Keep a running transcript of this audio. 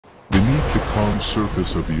the calm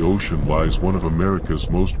surface of the ocean lies one of America's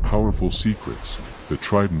most powerful secrets, the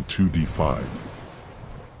Trident II D5.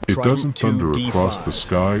 It doesn't thunder across the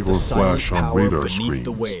sky or flash on radar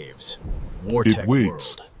screens. It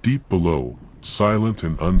waits, deep below, silent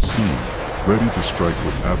and unseen, ready to strike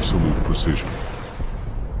with absolute precision.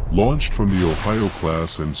 Launched from the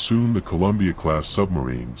Ohio-class and soon the Columbia-class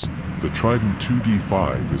submarines, the Trident II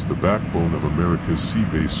D5 is the backbone of America's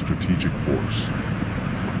sea-based strategic force.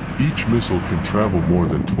 Each missile can travel more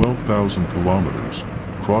than 12,000 kilometers,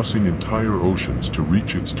 crossing entire oceans to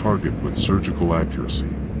reach its target with surgical accuracy.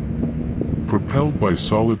 Propelled by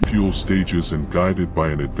solid fuel stages and guided by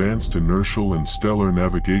an advanced inertial and stellar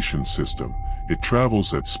navigation system, it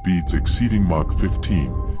travels at speeds exceeding Mach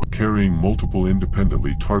 15, carrying multiple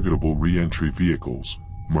independently targetable re-entry vehicles,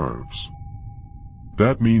 MIRVs.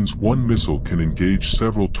 That means one missile can engage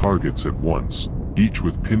several targets at once, each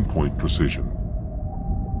with pinpoint precision.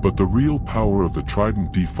 But the real power of the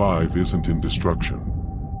Trident D5 isn't in destruction.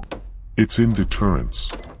 It's in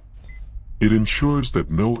deterrence. It ensures that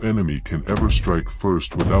no enemy can ever strike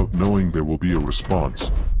first without knowing there will be a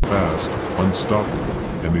response, fast, unstoppable,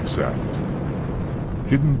 and exact.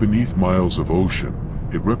 Hidden beneath miles of ocean,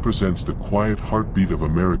 it represents the quiet heartbeat of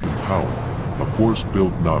American power, a force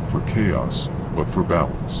built not for chaos, but for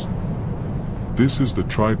balance. This is the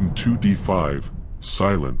Trident II D5,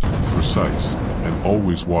 silent, precise, and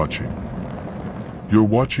always watching. You're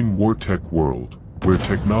watching WarTech World, where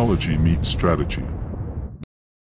technology meets strategy.